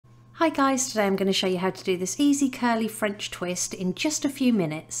Hi guys, today I'm going to show you how to do this easy curly French twist in just a few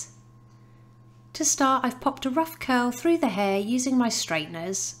minutes. To start, I've popped a rough curl through the hair using my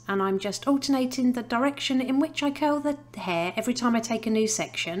straighteners, and I'm just alternating the direction in which I curl the hair every time I take a new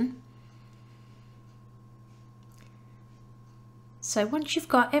section. So once you've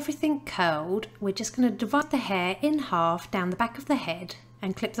got everything curled, we're just going to divide the hair in half down the back of the head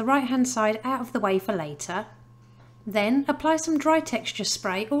and clip the right hand side out of the way for later. Then apply some dry texture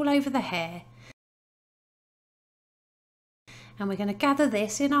spray all over the hair, and we're going to gather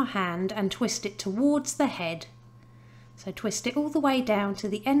this in our hand and twist it towards the head. So twist it all the way down to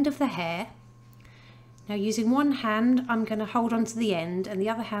the end of the hair. Now using one hand I'm going to hold on to the end, and the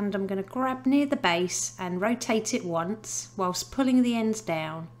other hand I'm going to grab near the base and rotate it once whilst pulling the ends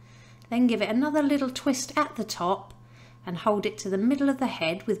down. Then give it another little twist at the top and hold it to the middle of the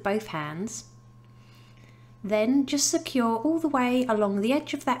head with both hands. Then just secure all the way along the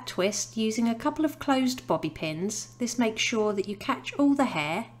edge of that twist using a couple of closed bobby pins. This makes sure that you catch all the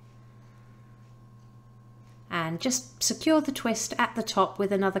hair. And just secure the twist at the top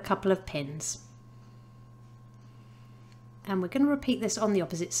with another couple of pins. And we're going to repeat this on the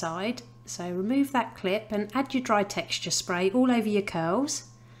opposite side. So remove that clip and add your dry texture spray all over your curls.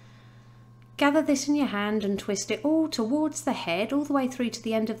 Gather this in your hand and twist it all towards the head, all the way through to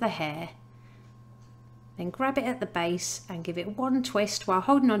the end of the hair. Then grab it at the base and give it one twist while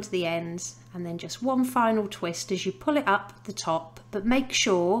holding on to the ends, and then just one final twist as you pull it up the top, but make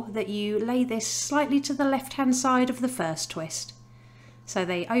sure that you lay this slightly to the left hand side of the first twist so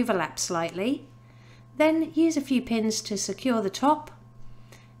they overlap slightly. Then use a few pins to secure the top,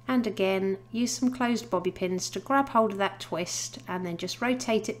 and again use some closed bobby pins to grab hold of that twist and then just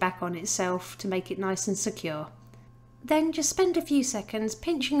rotate it back on itself to make it nice and secure. Then just spend a few seconds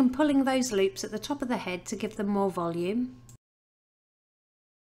pinching and pulling those loops at the top of the head to give them more volume.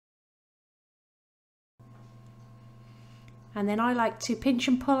 And then I like to pinch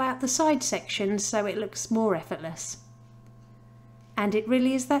and pull out the side sections so it looks more effortless. And it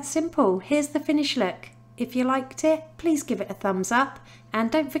really is that simple. Here's the finished look. If you liked it, please give it a thumbs up and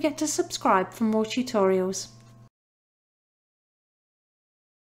don't forget to subscribe for more tutorials.